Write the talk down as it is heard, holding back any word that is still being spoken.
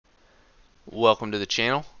Welcome to the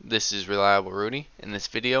channel. This is Reliable Rudy. In this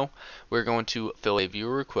video, we're going to fill a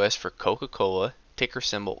viewer request for Coca Cola, ticker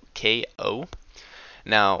symbol KO.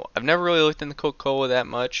 Now, I've never really looked into Coca Cola that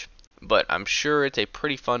much, but I'm sure it's a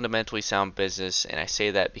pretty fundamentally sound business, and I say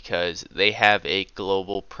that because they have a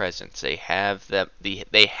global presence. They have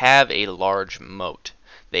a large moat.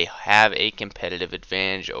 They have a competitive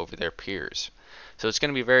advantage over their peers. So it's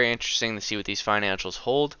going to be very interesting to see what these financials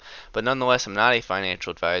hold, but nonetheless, I'm not a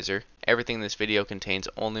financial advisor. Everything in this video contains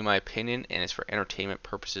only my opinion and is for entertainment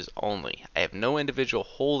purposes only. I have no individual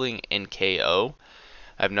holding in KO.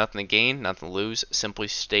 I have nothing to gain, nothing to lose, simply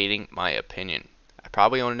stating my opinion. I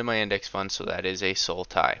probably own it in my index fund, so that is a sole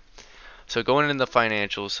tie. So going into the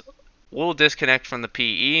financials, a little disconnect from the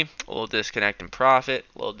PE, a little disconnect in profit,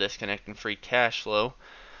 a little disconnect in free cash flow.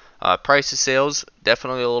 Price of sales,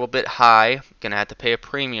 definitely a little bit high. Gonna have to pay a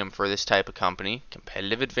premium for this type of company.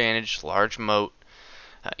 Competitive advantage, large moat.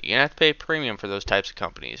 You're gonna have to pay a premium for those types of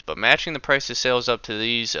companies. But matching the price of sales up to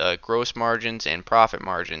these gross margins and profit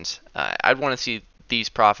margins, I'd want to see these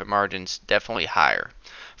profit margins definitely higher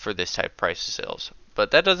for this type of price of sales.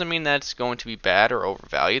 But that doesn't mean that's going to be bad or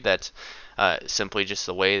overvalued. That's simply just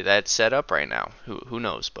the way that's set up right now. Who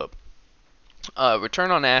knows? But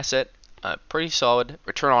return on asset. Pretty solid.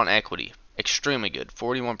 Return on equity, extremely good,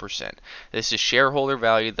 41%. This is shareholder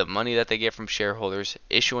value, the money that they get from shareholders,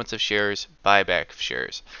 issuance of shares, buyback of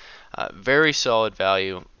shares. Very solid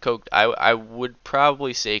value. Coke, I would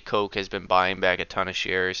probably say Coke has been buying back a ton of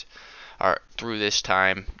shares through this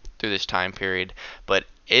time period. But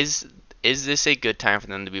is this a good time for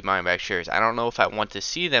them to be buying back shares? I don't know if I want to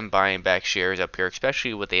see them buying back shares up here,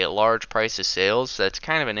 especially with a large price of sales. That's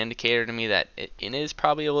kind of an indicator to me that it is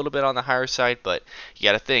probably a little bit on the higher side, but you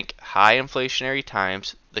got to think, high inflationary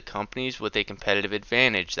times, the companies with a competitive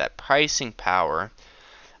advantage, that pricing power,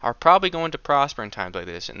 are probably going to prosper in times like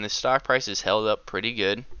this, and the stock price is held up pretty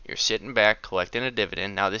good. You're sitting back collecting a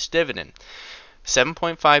dividend. Now this dividend,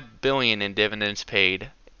 7.5 billion in dividends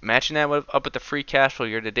paid. Matching that up with the free cash flow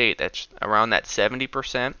year to date, that's around that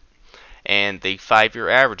 70%, and the 5-year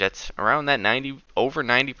average, that's around that over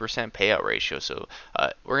 90% payout ratio. So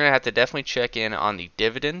we're gonna have to definitely check in on the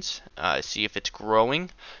dividends, see if it's growing,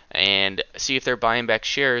 and see if they're buying back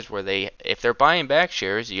shares. If they're buying back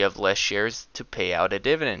shares, you have less shares to pay out a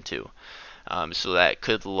dividend to, so that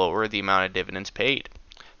could lower the amount of dividends paid.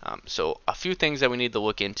 So a few things that we need to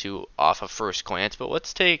look into off of first glance, but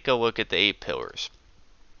let's take a look at the 8 pillars.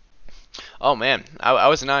 Oh man, I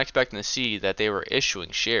was not expecting to see that they were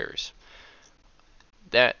issuing shares.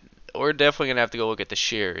 That we're definitely gonna have to go look at the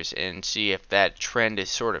shares and see if that trend is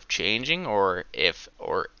sort of changing, or if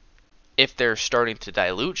they're starting to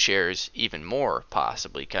dilute shares even more,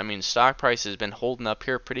 possibly. I mean, stock price has been holding up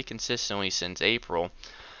here pretty consistently since April.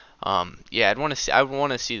 Yeah, I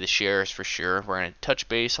want to see the shares for sure. We're gonna touch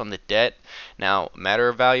base on the debt now. Matter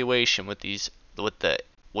of valuation with this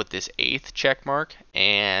 8th check mark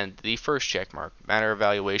and the first check mark, matter of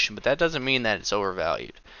valuation, but that doesn't mean that it's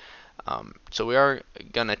overvalued. So we are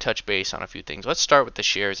gonna touch base on a few things. Let's start with the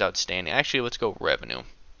shares outstanding. Actually, let's go revenue.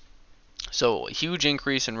 So huge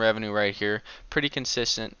increase in revenue right here, pretty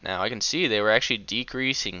consistent. Now I can see they were actually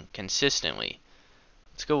decreasing consistently.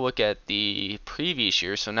 Let's go look at the previous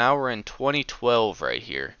year. So now we're in 2012 right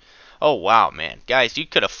here. Oh wow, man, guys, you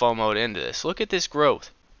could have FOMO'd into this. Look at this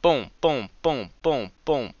growth. Boom, boom, boom, boom,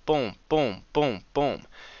 boom, boom, boom, boom, boom.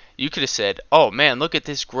 You could have said, oh man, look at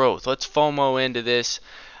this growth. Let's FOMO into this.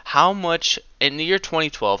 How much, in the year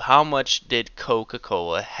 2012, how much did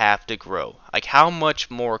Coca-Cola have to grow? Like, how much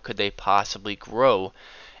more could they possibly grow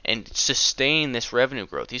and sustain this revenue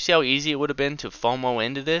growth? You see how easy it would have been to FOMO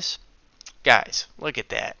into this? Guys, look at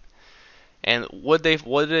that. And what did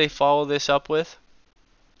they follow this up with?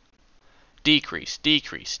 Decrease,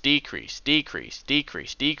 decrease, decrease, decrease,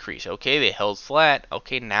 decrease, decrease. Okay, they held flat.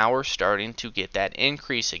 Okay, now we're starting to get that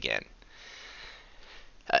increase again.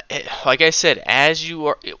 Like I said,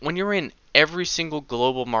 when you're in every single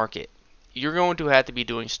global market, you're going to have to be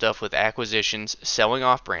doing stuff with acquisitions, selling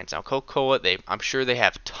off brands. Now, Coca-Cola, I'm sure they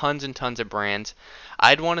have tons and tons of brands.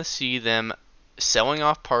 I'd want to see them selling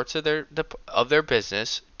off parts of their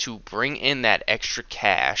business to bring in that extra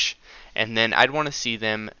cash, and then I'd want to see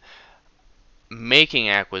them making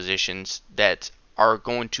acquisitions that are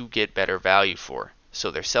going to get better value for. So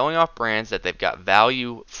they're selling off brands that they've got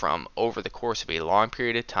value from over the course of a long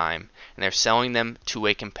period of time, and they're selling them to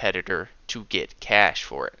a competitor to get cash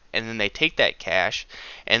for it. And then they take that cash,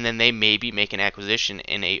 and then they maybe make an acquisition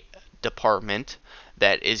in a department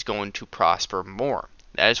that is going to prosper more.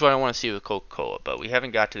 That is what I want to see with Coca-Cola, but we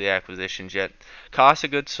haven't got to the acquisitions yet. Cost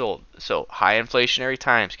of goods sold. So high inflationary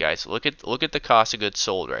times, guys. Look at the cost of goods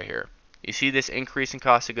sold right here. You see this increase in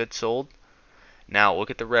cost of goods sold? Now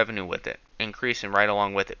look at the revenue with it, increasing right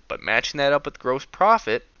along with it. But matching that up with gross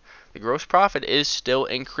profit, the gross profit is still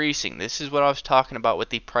increasing. This is what I was talking about with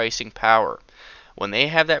the pricing power. When they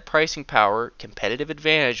have that pricing power, competitive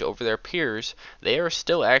advantage over their peers, they are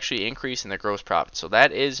still actually increasing their gross profit. So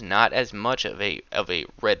that is not as much of a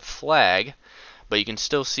red flag, but you can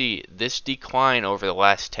still see this decline over the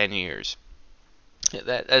last 10 years.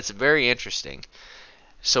 That's very interesting.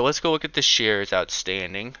 So let's go look at the shares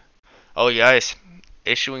outstanding. Oh, guys,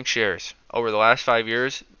 issuing shares over the last 5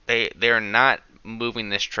 years, they are not moving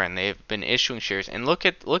this trend. They've been issuing shares, and look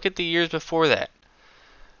at the years before that.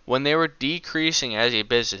 When they were decreasing as a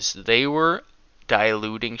business, they were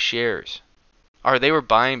diluting shares, or they were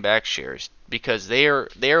buying back shares, because they are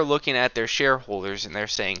looking at their shareholders and they're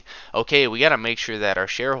saying, okay, we got to make sure that our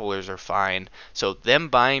shareholders are fine. So them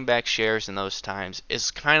buying back shares in those times is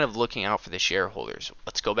kind of looking out for the shareholders.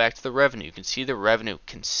 Let's go back to the revenue. You can see the revenue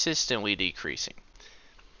consistently decreasing.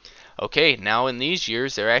 Okay, now in these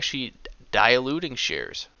years they're actually diluting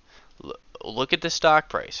shares. Look at the stock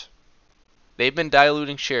price. They've been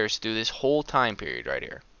diluting shares through this whole time period right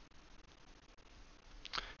here.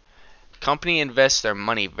 Company invests their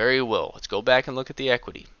money very well. Let's go back and look at the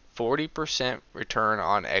equity. 40% return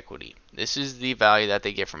on equity. This is the value that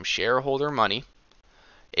they get from shareholder money,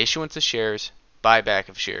 issuance of shares, buyback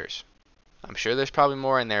of shares. I'm sure there's probably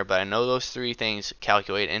more in there, but I know those three things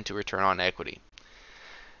calculate into return on equity.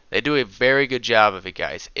 They do a very good job of it,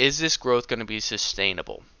 guys. Is this growth going to be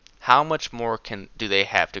sustainable? How much more do they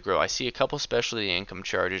have to grow? I see a couple specialty income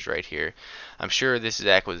charges right here. I'm sure this is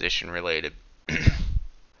acquisition related.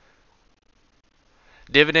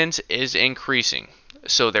 Dividends is increasing.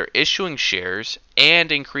 So they're issuing shares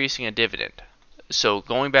and increasing a dividend. So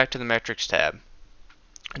going back to the metrics tab,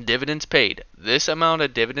 dividends paid. This amount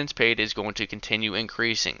of dividends paid is going to continue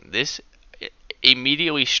increasing. This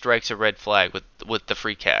immediately strikes a red flag with the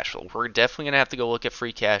free cash flow. We're definitely going to have to go look at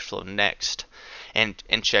free cash flow next and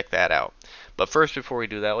check that out. But first, before we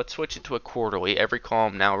do that, let's switch it to a quarterly. Every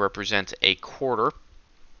column now represents a quarter.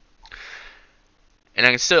 And I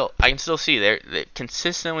can still see they're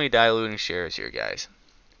consistently diluting shares here, guys.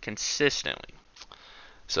 Consistently.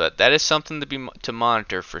 So that is something to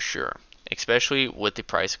monitor for sure, especially with the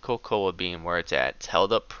price of Coca-Cola being where it's at. It's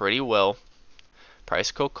held up pretty well.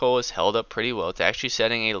 Price of Coca-Cola is held up pretty well. It's actually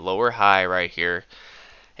setting a lower high right here.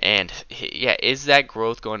 And yeah, is that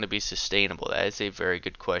growth going to be sustainable? That is a very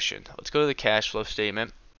good question. Let's go to the cash flow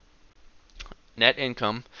statement. Net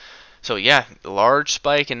income. So yeah, large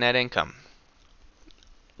spike in net income.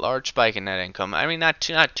 Large spike in net income. I mean, not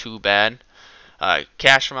too bad.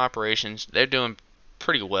 Cash from operations, they're doing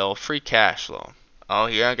pretty well. Free cash flow. Oh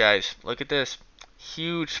yeah, guys, look at this.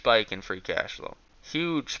 Huge spike in free cash flow.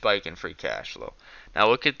 Huge spike in free cash flow. Now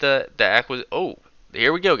look at the acquisition. Oh,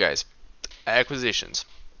 here we go, guys. Acquisitions.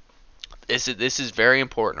 This is very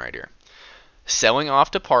important right here. Selling off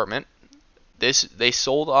department. They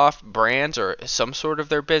sold off brands or some sort of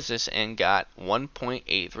their business and got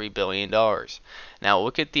 $1.83 billion. Now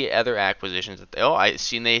look at the other acquisitions. I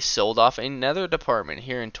seen they sold off another department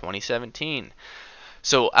here in 2017.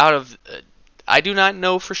 So I do not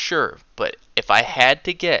know for sure, but if I had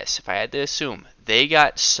to guess, if I had to assume, they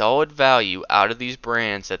got solid value out of these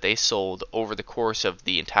brands that they sold over the course of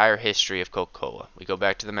the entire history of Coca-Cola. We go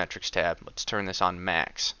back to the metrics tab. Let's turn this on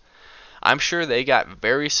max. I'm sure they got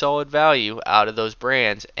very solid value out of those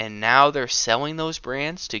brands, and now they're selling those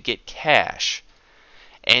brands to get cash.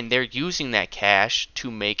 And they're using that cash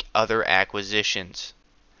to make other acquisitions.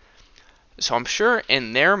 So I'm sure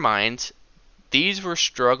in their minds, these were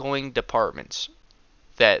struggling departments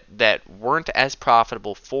that weren't as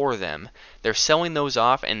profitable for them. They're selling those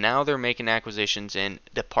off, and now they're making acquisitions in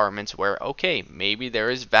departments where, okay, maybe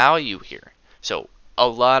there is value here. So a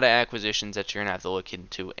lot of acquisitions that you're going to have to look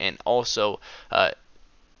into, and also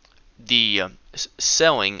the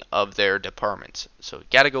selling of their departments. So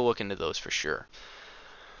got to go look into those for sure.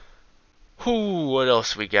 What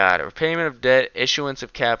else we got? Repayment of debt, issuance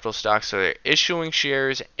of capital stock. So they're issuing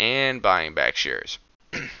shares and buying back shares.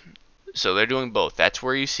 So they're doing both. That's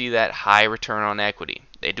where you see that high return on equity.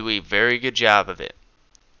 They do a very good job of it.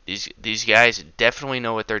 These guys definitely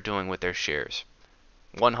know what they're doing with their shares.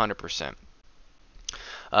 100%.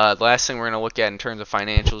 The last thing we're going to look at in terms of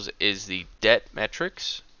financials is the debt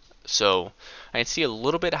metrics. So I can see a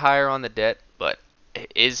little bit higher on the debt, but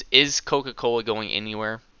is Coca-Cola going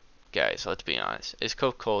anywhere? Guys, let's be honest. Is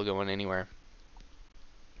Coca-Cola going anywhere?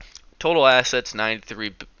 Total assets,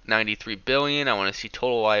 93 billion. I want to see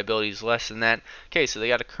total liabilities less than that. Okay, so they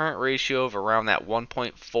got a current ratio of around that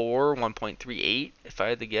 1.4, 1.38, if I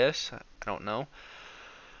had to guess. I don't know.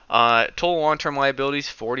 Total long-term liabilities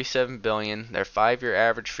 47 billion. Their 5-year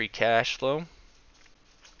average free cash flow,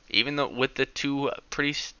 even though with the two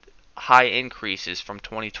pretty high increases from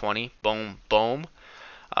 2020, boom, boom.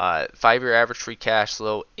 5-year average free cash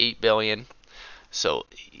flow 8 billion. So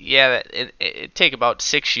yeah, it take about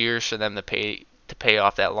 6 years for them to pay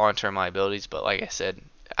off that long-term liabilities. But like I said,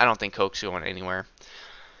 I don't think Coke's going anywhere.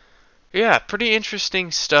 Yeah, pretty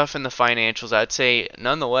interesting stuff in the financials. I'd say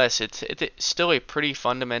nonetheless, it's still a pretty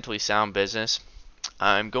fundamentally sound business.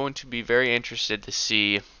 I'm going to be very interested to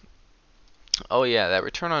see. Oh yeah, that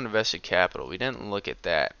return on invested capital. We didn't look at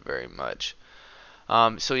that very much.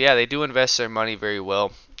 So yeah, they do invest their money very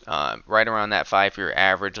well, right around that 5-year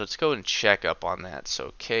average. Let's go and check up on that.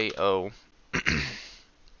 So KO.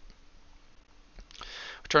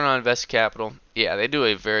 Return on invested capital. Yeah, they do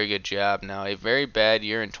a very good job now. A very bad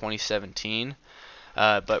year in 2017.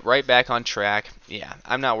 But right back on track. Yeah,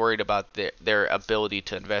 I'm not worried about their ability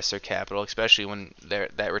to invest their capital, especially when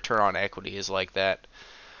that return on equity is like that.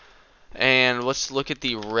 And let's look at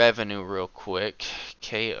the revenue real quick.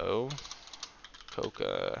 KO.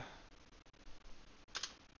 Coca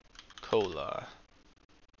Cola.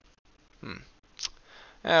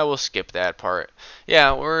 We'll skip that part.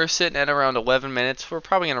 Yeah, we're sitting at around 11 minutes. We're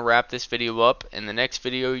probably going to wrap this video up. In the next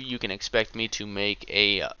video, you can expect me to make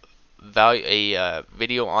a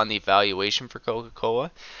video on the valuation for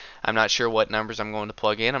Coca-Cola. I'm not sure what numbers I'm going to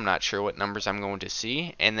plug in. I'm not sure what numbers I'm going to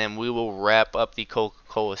see. And then we will wrap up the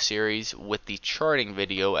Coca-Cola series with the charting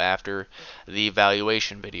video after the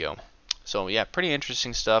valuation video. So yeah, pretty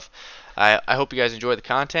interesting stuff. I hope you guys enjoy the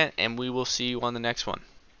content, and we will see you on the next one.